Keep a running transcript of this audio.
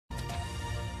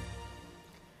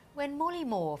When Molly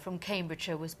Moore from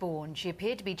Cambridgeshire was born, she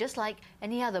appeared to be just like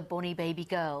any other bonny baby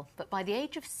girl. But by the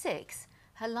age of 6,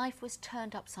 her life was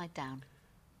turned upside down.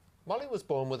 Molly was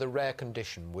born with a rare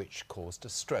condition which caused a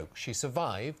stroke. She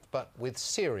survived, but with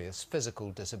serious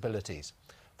physical disabilities.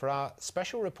 For our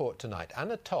special report tonight,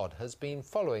 Anna Todd has been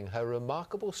following her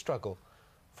remarkable struggle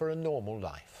for a normal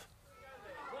life.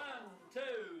 1, 2,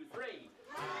 3.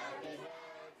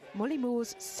 Molly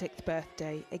Moore's 6th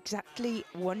birthday, exactly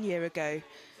 1 year ago.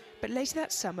 But later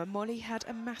that summer, Molly had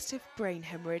a massive brain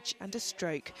hemorrhage and a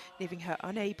stroke, leaving her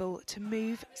unable to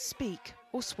move, speak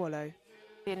or swallow.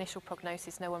 The initial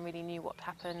prognosis, no one really knew what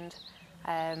happened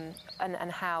and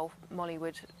how Molly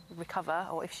would recover,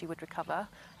 or if she would recover.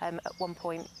 At one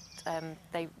point,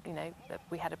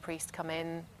 we had a priest come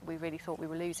in. We really thought we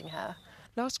were losing her.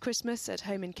 Last Christmas at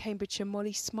home in Cambridgeshire,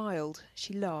 Molly smiled.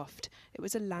 She laughed. It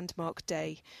was a landmark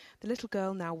day. The little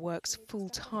girl now works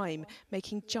full-time,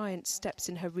 making giant steps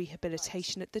in her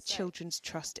rehabilitation at the Children's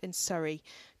Trust in Surrey.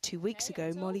 2 weeks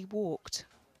ago, Molly walked.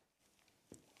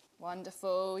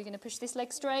 Wonderful. You're going to push this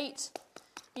leg straight.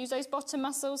 Use those bottom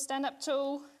muscles. Stand up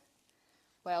tall.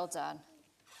 Well done.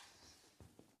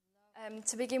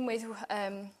 To begin with,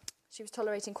 she was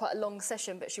tolerating quite a long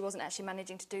session, but she wasn't actually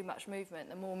managing to do much movement.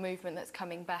 The more movement that's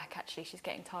coming back, actually, she's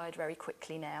getting tired very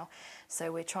quickly now. So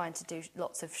we're trying to do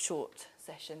lots of short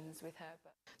sessions with her.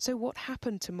 So what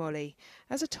happened to Molly?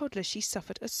 As a toddler, she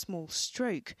suffered a small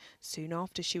stroke. Soon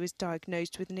after, she was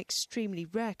diagnosed with an extremely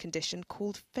rare condition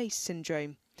called face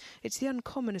syndrome. It's the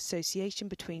uncommon association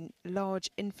between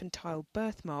large infantile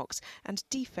birthmarks and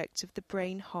defects of the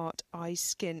brain, heart, eyes,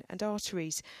 skin and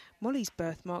arteries. Molly's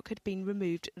birthmark had been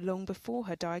removed long before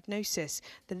her diagnosis,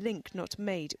 the link not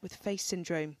made with face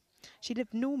syndrome. She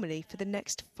lived normally for the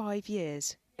next 5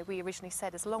 years. We originally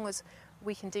said as long as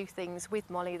we can do things with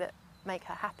Molly that make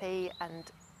her happy and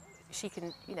she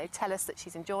can, tell us that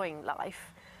she's enjoying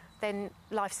life, then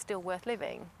life's still worth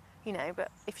living. But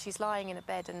if she's lying in a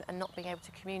bed and not being able to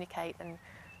communicate and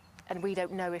we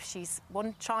don't know if she's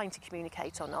trying to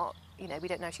communicate or not, we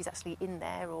don't know if she's actually in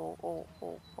there or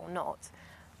not,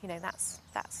 that's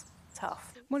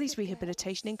tough. Molly's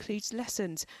rehabilitation includes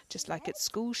lessons. Just like at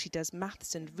school, she does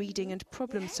maths and reading and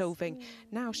problem solving.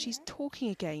 Now she's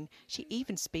talking again. She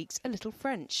even speaks a little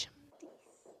French.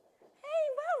 Hey,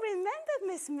 well remembered,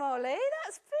 Miss Molly.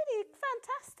 That's pretty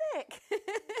fantastic.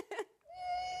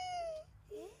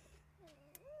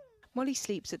 Molly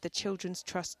sleeps at the Children's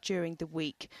Trust during the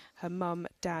week. Her mum,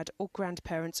 dad or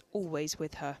grandparents always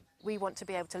with her. We want to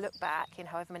be able to look back in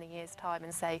however many years' time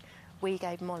and say, we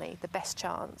gave Molly the best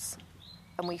chance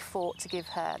and we fought to give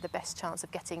her the best chance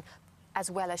of getting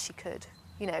as well as she could.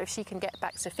 If she can get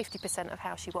back to 50% of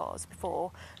how she was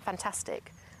before,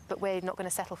 fantastic. But we're not going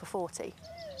to settle for 40.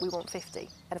 We want 50.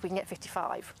 And if we can get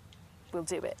 55, we'll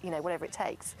do it, whatever it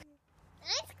takes.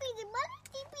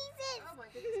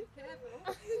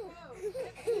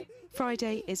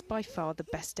 Friday is by far the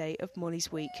best day of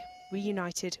Molly's week,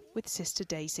 reunited with sister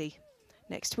Daisy.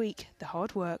 Next week, the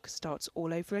hard work starts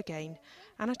all over again.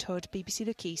 Anna Todd, BBC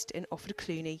Look East in Offord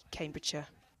Cluny, Cambridgeshire.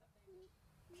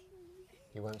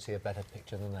 You won't see a better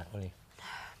picture than that, will you?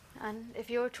 And if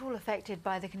you're at all affected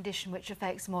by the condition which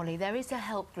affects Molly, there is a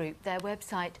help group. Their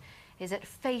website is at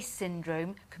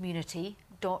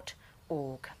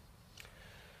facesyndromecommunity.org.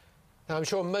 Now, I'm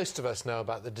sure most of us know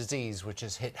about the disease which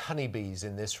has hit honeybees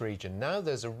in this region. Now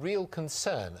there's a real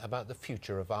concern about the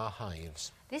future of our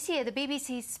hives. This year, the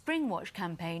BBC's Spring Watch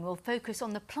campaign will focus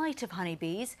on the plight of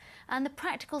honeybees and the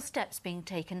practical steps being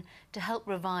taken to help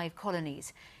revive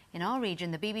colonies. In our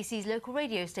region, the BBC's local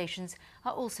radio stations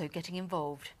are also getting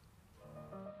involved.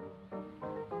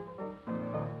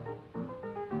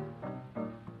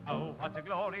 Oh, what a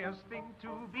glorious thing to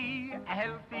be, a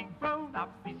healthy,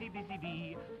 grown-up, busy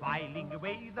bee, whiling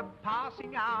away the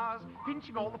passing hours,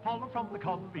 pinching all the pollen from the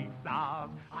colony flowers.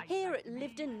 Here at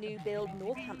Lyveden New Build,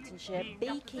 Northamptonshire,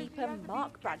 beekeeper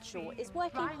Mark Bradshaw is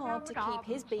working hard to keep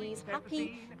his bees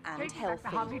happy and healthy.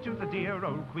 Honey to the dear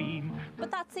old queen.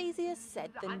 But that's easier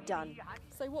said than done.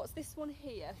 So what's this one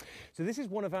here? So this is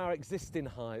one of our existing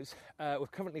hives.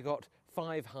 We've currently got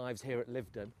 5 hives here at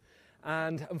Lyveden.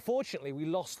 And unfortunately, we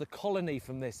lost the colony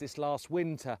from this last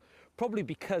winter, probably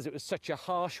because it was such a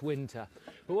harsh winter.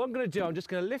 But what I'm going to do, I'm just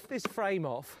going to lift this frame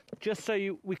off, just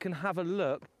so we can have a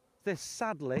look. This,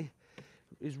 sadly,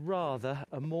 is rather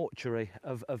a mortuary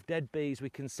of dead bees we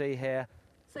can see here.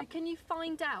 So can you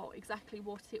find out exactly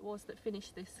what it was that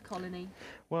finished this colony?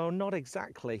 Well, not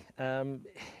exactly.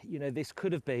 This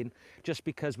could have been just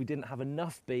because we didn't have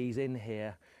enough bees in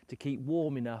here to keep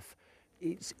warm enough.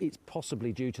 It's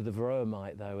possibly due to the varroa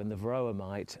mite, though, and the varroa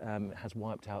mite has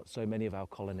wiped out so many of our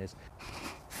colonies.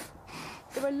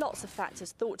 The There are lots of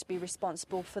factors thought to be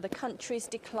responsible for the country's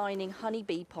declining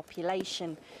honeybee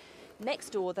population.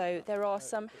 Next door, though, there are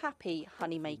some happy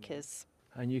honeymakers.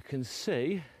 And you can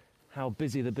see how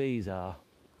busy the bees are.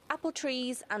 Apple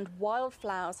trees and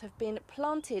wildflowers have been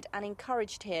planted and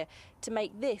encouraged here to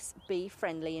make this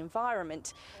bee-friendly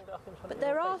environment. But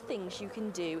there are things you can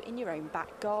do in your own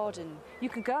back garden. You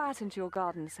can go out into your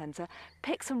garden centre,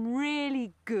 pick some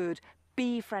really good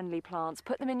bee-friendly plants,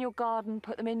 put them in your garden,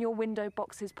 put them in your window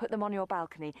boxes, put them on your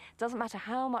balcony. Doesn't matter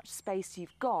how much space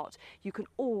you've got, you can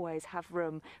always have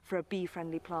room for a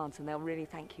bee-friendly plant, and they'll really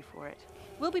thank you for it.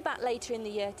 We'll be back later in the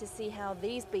year to see how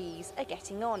these bees are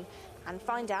getting on and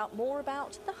find out more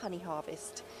about the honey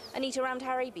harvest. Anita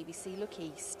Roundharry, BBC Look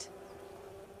East.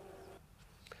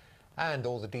 And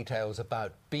all the details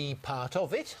about Be Part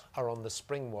of It are on the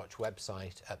Springwatch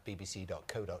website at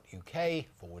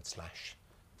bbc.co.uk/Springwatch.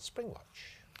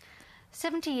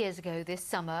 70 years ago this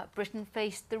summer, Britain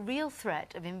faced the real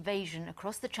threat of invasion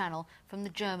across the Channel from the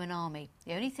German army.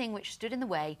 The only thing which stood in the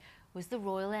way was the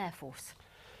Royal Air Force.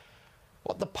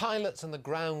 What the pilots and the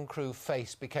ground crew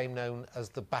faced became known as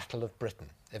the Battle of Britain.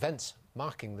 Events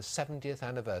marking the 70th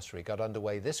anniversary got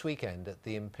underway this weekend at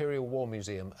the Imperial War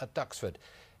Museum at Duxford.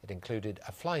 It included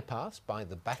a flypast by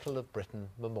the Battle of Britain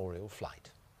memorial flight.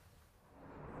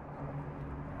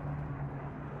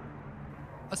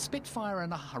 A Spitfire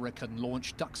and a Hurricane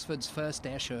launched Duxford's first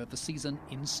airshow of the season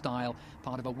in style,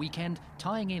 part of a weekend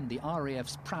tying in the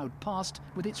RAF's proud past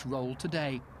with its role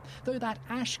today. Though that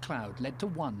ash cloud led to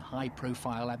one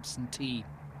high-profile absentee.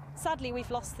 Sadly, we've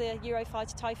lost the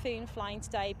Eurofighter Typhoon flying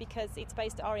today because it's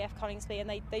based at RAF Coningsby and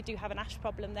they do have an ash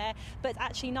problem there. But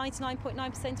actually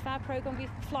 99.9% of our programme will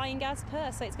be flying as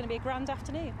per, so it's going to be a grand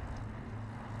afternoon.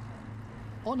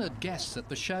 Honoured guests at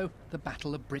the show, the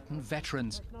Battle of Britain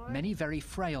veterans, many very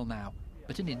frail now,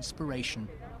 but an inspiration.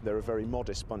 They're a very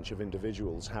modest bunch of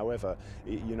individuals. However,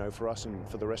 you know, for us and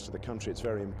for the rest of the country, it's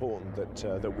very important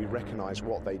that we recognise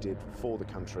what they did for the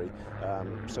country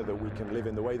so that we can live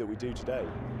in the way that we do today.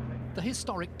 The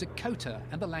historic Dakota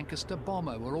and the Lancaster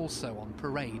bomber were also on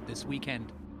parade this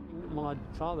weekend. My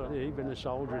father, he'd been a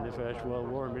soldier in the First World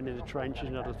War and been in the trenches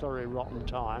and had a thoroughly rotten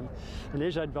time. And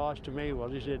his advice to me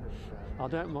was, he said, I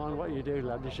don't mind what you do,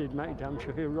 lad. He said, make damn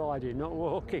sure you're riding, not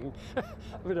walking.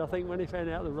 But I think when he found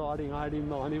out the riding I had in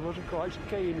mind, he wasn't quite so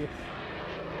keen.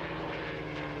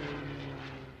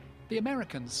 The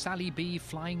American Sally B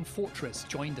Flying Fortress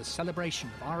joined a celebration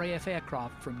of RAF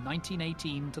aircraft from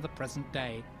 1918 to the present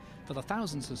day. For the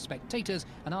thousands of spectators,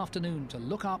 an afternoon to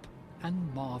look up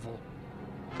and marvel.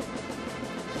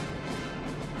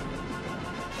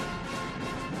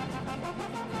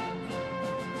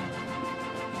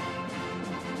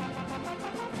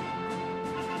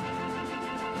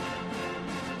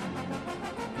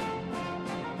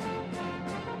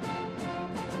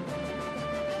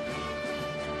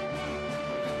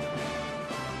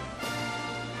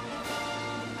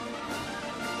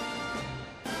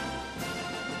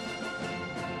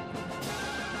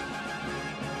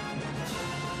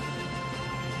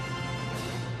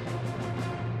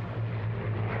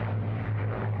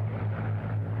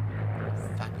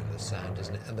 Sound,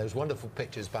 isn't it? And those wonderful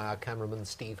pictures by our cameraman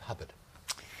Steve Hubbard.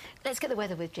 Let's get the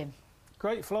weather with Jim.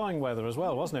 Great flying weather as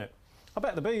well, wasn't it? I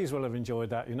bet the bees will have enjoyed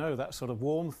that, you know, that sort of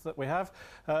warmth that we have.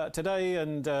 Today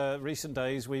and recent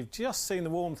days, we've just seen the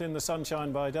warmth in the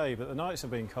sunshine by day, but the nights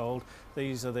have been cold.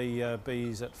 These are the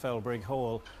bees at Felbrigg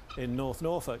Hall in North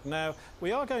Norfolk. Now,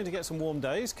 we are going to get some warm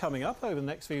days coming up over the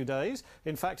next few days.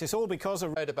 In fact, it's all because I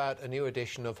read about a new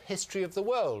edition of History of the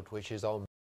World, which is on